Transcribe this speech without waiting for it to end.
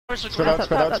Spread out,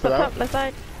 spread out, spread out. Left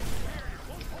side.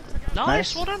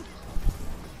 Nice, well done.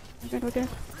 Good, we're good.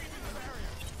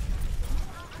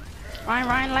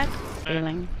 Ryan, left.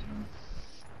 Healing.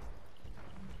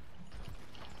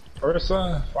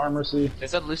 Ursa, Farm Mercy.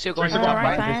 Is that Lucio going Tracer to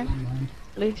right behind. side.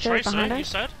 Lucio Tracer, behind you us.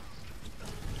 said?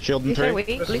 Shield and Lucio three.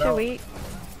 weak, Lucio weak.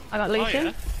 I got Lucio. Oh,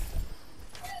 yeah.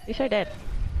 Lucio dead.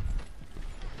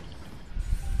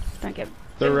 Don't get...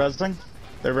 They're resing.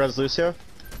 They res Lucio.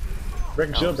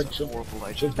 Breaking shield, breaking shield. horrible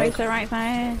idea. Shield's back. Tracer right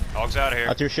side. Dogs out of here.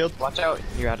 Out to your shield. Watch out,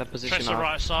 you're out of position Tracer now.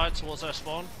 right side towards their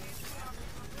spawn.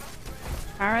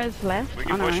 Para's left. We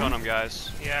can push on them, guys.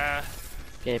 Yeah.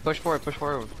 Okay, push forward, push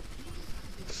forward.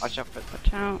 Watch out for it.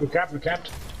 Watch out. We capped, we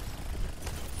capped.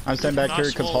 I'm staying back here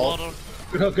Nice because wall Halt. model.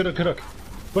 Good hook, good hook, good hook.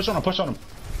 Push on him, push on him.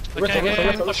 Okay,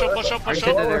 yeah, push up, push up, push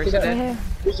Right up. there, right there.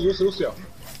 Lucio.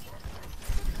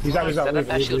 He's out, he's out. Set up Leave,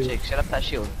 that leave, shield, leave. Jake. Set up that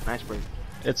shield. Nice break.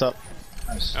 It's up.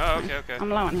 Nice. Oh, okay, okay. I'm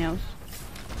low on heals.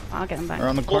 I'll get him back.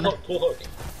 Around the Pull corner. hook, pull hook.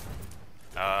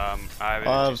 I have it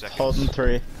in 2 seconds. Holding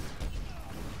three.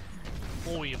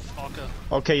 Oh, you fucker.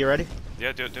 Okay, you ready?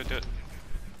 Yeah, do it, do it, do it.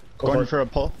 Go Going for it. for a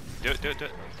pull. Do it, do it, do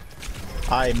it.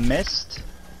 I missed.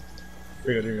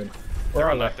 You're good, you're good. They're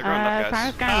on left, they're on left,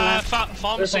 Para's guys. going left.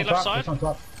 Pharmacy left side. On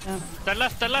top. They're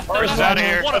left, they're left, Para's they're left. outta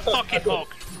here. What a fucking hog.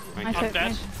 Nice I'm hit, dead.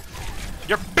 nice.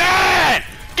 You're bad!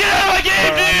 Get out of my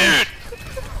game, dude!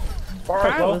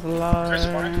 Para was Tracer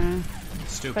low. fine.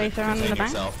 Stupid. Tracer on the Contain back.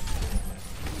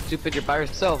 yourself. Stupid, you're by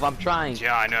yourself. I'm trying.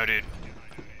 Yeah, I know, dude.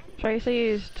 Tracer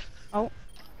used. Oh.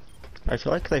 I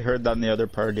feel like they heard that in the other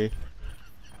party.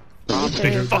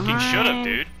 Lucio Fucking behind. should have,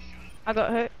 dude. I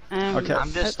got hit. Okay.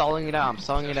 I'm just stalling it out. I'm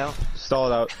stalling it out.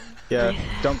 Stall it out. Yeah,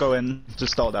 don't go in.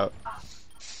 Just stall it out.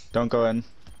 Don't go in.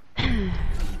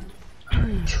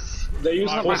 They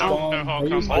use No, full no, spawn. no, They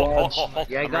no, use no. large.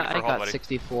 Yeah, I'm ready for I a hold, got buddy.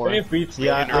 64. They have beats.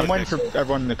 Yeah, Yeah, I'm waiting for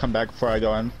everyone to come back before I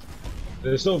go in.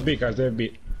 They still have beat, guys. They have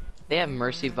beat. They have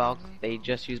Mercy Valk. They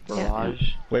just use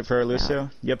Barrage. Wait for Lucio.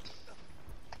 Yep.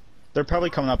 They're probably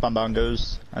coming up on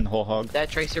bongos and whole hog. That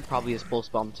Tracer probably is full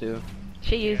spawn too.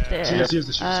 She used it She just used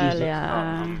it. She just used it.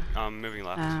 earlier. I'm moving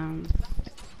left. I'm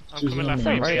She's coming left, on me the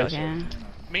and right. Peter. Again.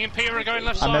 Me and Peter are going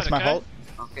left I side, missed my okay? halt.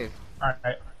 Okay,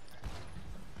 Alright.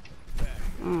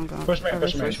 Oh god. Push me,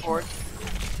 push me. push forward.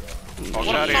 Dogs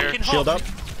What out a of here. fucking Shield hog. up.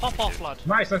 Pop off, lad.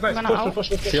 Nice, nice, nice. I'm Push, gonna push,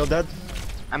 push, push. Shield dead.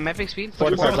 I'm epic speed.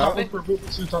 45 out. Look for a boot.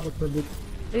 See top, look for a boot.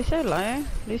 Lucio low.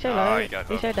 Lucio Oh, low. you got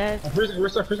Lucio dead. I'm freezing,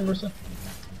 Rissa, freezing, Rissa.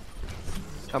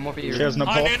 Come over here. She has no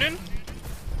Hi, pull. Noonan.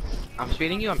 I'm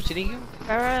speeding you. I'm speeding you.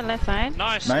 Farah left side.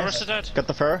 Nice, Nice. Marissa dead. Got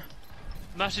the fur.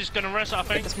 Mercy's gonna rest, I Get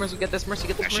think. this Mercy. Get this Mercy.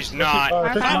 Get this No, Mercy. she's not.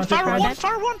 Tracer, Farah, Tracer, Fire Tracer. one,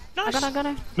 fire one. I Nice. got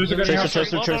it. Tracer, Tracer, getting out.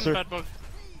 Tracer. Well done, Tracer. Bedbug.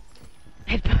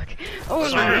 Headbug. Oh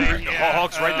Sorry, no. Yeah,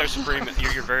 Hog's right there, Supreme.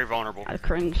 You're very vulnerable. I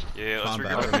cringed. Yeah, let's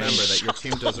Combat, regroup. remember that your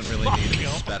team doesn't really need to be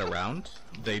sped around.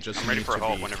 They just I'm ready need for a to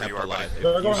halt be whenever kept you are, alive. buddy.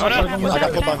 They're If going you outside, see going them, I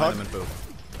got pulled by find Hog. them and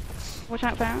move. Watch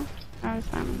out, Farah. I was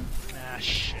spamming. Ah,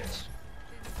 shit.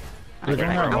 They're going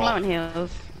I'm out. low on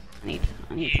heals. I need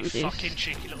You some fucking juice.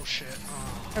 cheeky little shit.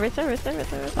 Oh,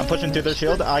 Arissa. I'm pushing through their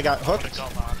shield. I got I hooked. got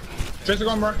that. Tracer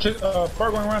going run.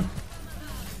 Far going run.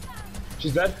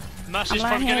 She's dead. Mercy's I'm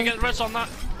probably gonna lying get the res on that.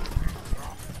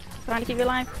 Trying to keep you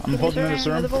alive. I'm holding this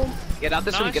room. Get out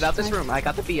this room. Nice. Get out this room. I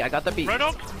got the beat. I got the beat. Road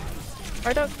dog.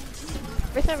 Right dog.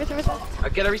 Rissa.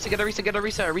 Get a Arisa. Get a Arisa. Get a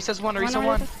Arisa. Arisa's one. Arisa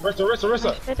one. Rissa.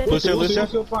 Lucio.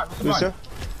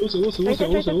 Lucio.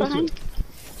 Lucio.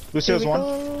 Lucio's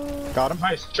one. Got him.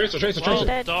 Nice. Tracer. Well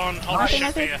Dead. done. Hold Nice.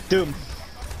 shit for you. Doom.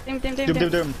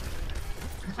 Doom.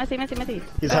 I see.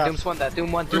 He's half. Doom's one. That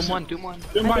Doom one. Doom one. Doom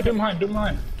behind.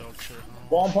 Dog shit.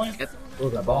 Ball on point. Get- What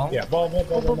was that, ball? Yeah, ball.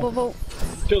 Vote.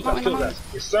 Kill that.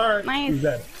 Yes, sir. Nice. He's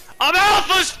dead. I'm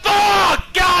alpha as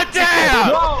fuck!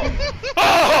 Goddamn!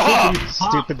 Oh!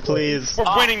 Stupid, please.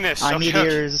 We're winning this. I need okay.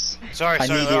 ears. Sorry, I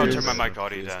sorry. need I'll ears. turn my mic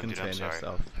audio Please down, dude. I'm contain sorry.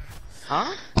 yourself.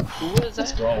 Huh? Who was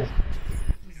that? Go.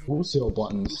 Lucio Who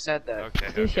buttons. said that? Okay.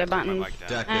 Lucio turn my buttons. mic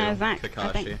down. Deku, Zach,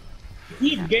 I think. Kakashi.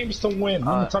 Need games to win. I'm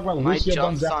gonna talk about My Lucio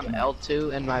buttons jump's on after.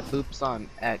 L2 and my boop's on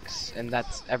X, and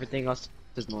that's everything else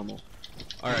is normal.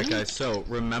 Alright guys, so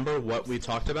remember what we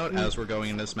talked about as we're going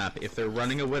in this map. If they're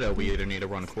running a Widow, we either need to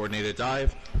run coordinated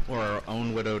dive, or our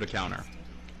own Widow to counter.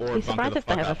 Or Be bunker surprised the if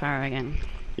they fuck have a up. Farah again.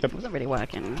 Yep. It wasn't really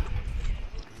working.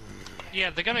 Yeah,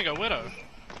 they're gonna go Widow.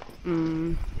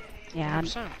 Yeah,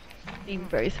 100%. I'd be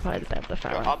very surprised if they have the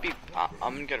Farah.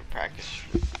 I'm gonna practice.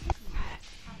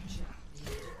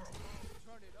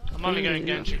 I'm only going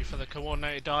Genji for the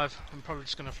coordinated dive. I'm probably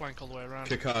just gonna flank all the way around.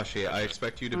 Kakashi, I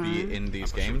expect you to be in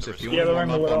these games. If you Yeah, want to they're warm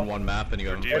in up the on one map and you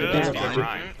have Yeah, that's yeah, fine.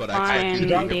 right. But I expect you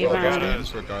to Fine, be in these D.Va,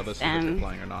 games regardless of if you're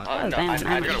playing or not. Oh, no, then I I'm just,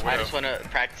 gonna I just want to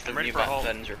practice the ready new for a hold.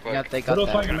 buttons real quick. Yeah, they got Widow's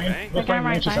that. flanking main. Widow's flanking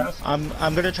main. She's half.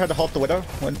 I'm gonna try to halt the widow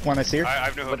when I see her. I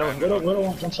have no hook. Widow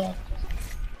wants jump shot.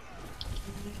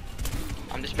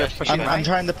 I'm just pressing I'm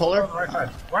trying to pull her. Right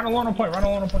side. Run alone on point. Run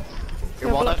alone on point.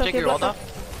 You're walled up, Jake, you're walled up.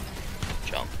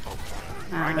 jump.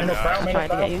 Main no foul. Main no I tried to get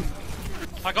foul. you.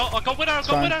 I got Widow, I got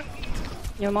fine. Widow!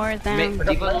 Your more is Ma- down.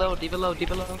 Diva low, Diva low,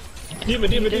 Diva low. Diva.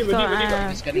 Just got,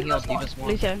 Just getting healed, Diva's one.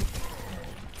 Lucio,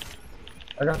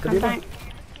 I got the come Diva. back.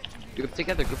 Group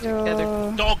together, group together.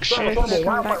 Your... Dog shit! Thornbull, come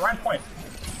run back. point. Run point.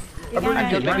 You're I'm going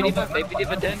good, back. baby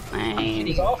Diva dead. Nice.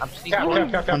 He's off. I'm Cap,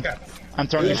 sneaking. cap. I'm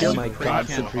throwing a shield. I can't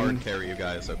hard carry you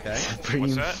guys, okay?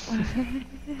 What's that?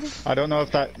 I don't know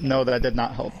if that. No, that did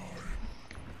not help.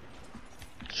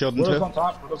 Shield Widow's into. on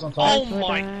top. Widow's on Oh top.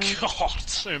 my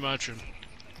god! Imagine.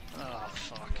 Oh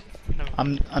fuck. No.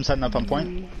 I'm setting up on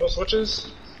point. No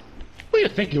switches. Who do you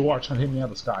think you are trying to hit me out of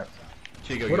the sky?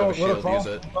 Chico, you have a shield, use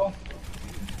it. Crawl.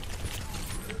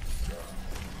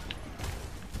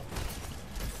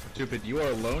 Stupid, you are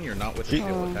alone, you're not with the She-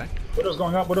 shield, okay? Widow's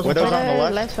going up. Widow's on Widow's top. on the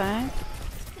left. Left side.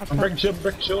 I'm breaking shield.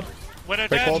 Breaking shield. Widow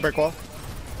Break wall, dead! break wall.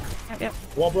 Yep.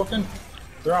 Wall broken.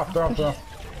 They're off. They're off. They're off.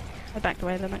 They're backed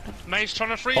away, they're backed away. May's trying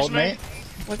to freeze Hold me! mate.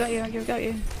 We got you, we got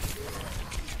you.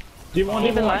 Diva one. Oh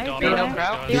Diva my one. God, Diva no no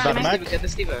crowd. He's Diva got a mech. mech. Get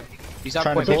this Diva. He's out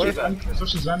Trying point, to pull Diva. her. Zen.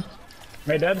 Switches Zen.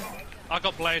 May dead. I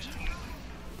got Blade.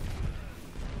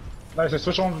 Nice. I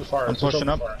switch on to the fire. I'm Switch pushing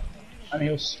on to up. the fire. And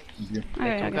heals.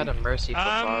 Okay, I got a okay. mercy for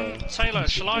fire. Taylor,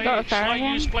 shall You got a I fire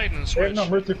again? use Blade and They have switch? no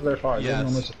mercy for their fire. They have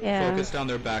no Yes. mercy. Yeah. Focus down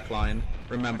their back line.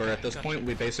 Remember, at this point,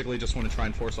 we basically just want to try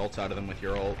and force ults out of them with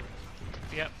your ult.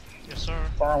 Yep. Yes sir.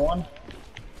 Fire one.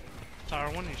 Tower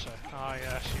 1 you say? Ah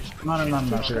yeah, she's...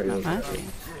 No. She got you. Huh?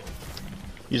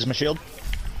 Use my shield.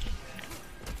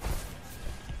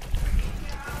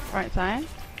 Right side.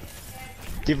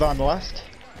 Diva on the left.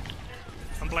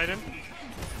 I'm blading.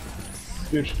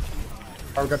 Huge.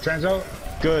 Oh, we got trans out.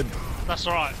 Good. That's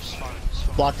alright, it's fine, it's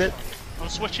fine. Blocked it. I'm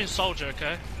switching soldier,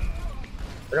 okay?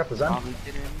 I got the Zen. We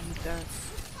didn't need that.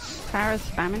 Farah's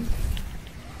spamming.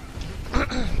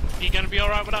 You gonna be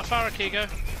alright with that Farah, Kigo?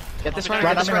 Get this Right runner,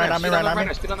 on get this me, right runner. on me, Speed right on the on me.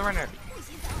 runner, speed on the runner.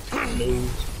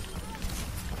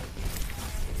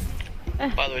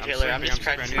 By the way, Taylor, I'm just I'm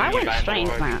practicing I the went new strange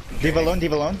buttons. map. Diva alone,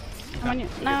 Diva alone. I'm on you.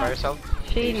 By No, yourself.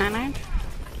 she nanoed.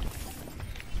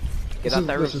 Get out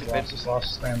that roof, This is stupid. lost. This is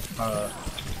lost. Stand.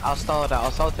 I'll stall it out.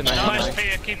 I'll stall it to Nice, 99.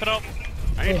 Pia, keep it up.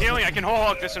 I need healing. I can whole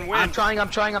hog this and win. I'm trying. I'm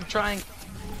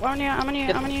on you, I'm on you,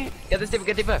 I'm on you. Get this Diva,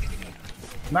 get Diva.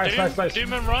 Nice.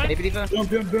 Doom and right? Baby Diva.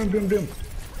 Doom.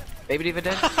 Baby Diva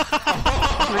dead.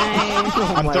 Nice.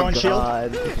 I'm throwing shield.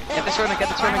 Get this runner, get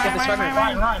this runner, get this runner.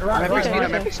 Right. I'm at Okay. speed,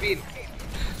 I'm at speed.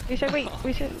 We should wait,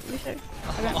 we should. Okay.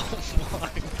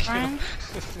 Ryan?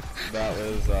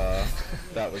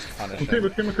 That was punishing.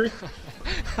 McCree.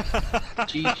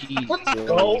 GG.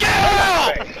 Go.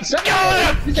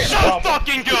 So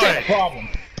fucking good. Problem.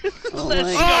 Oh my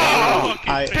god.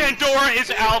 Oh, I Pandora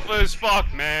is alpha as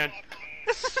fuck, man.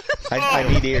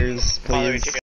 need ears, By the way, please.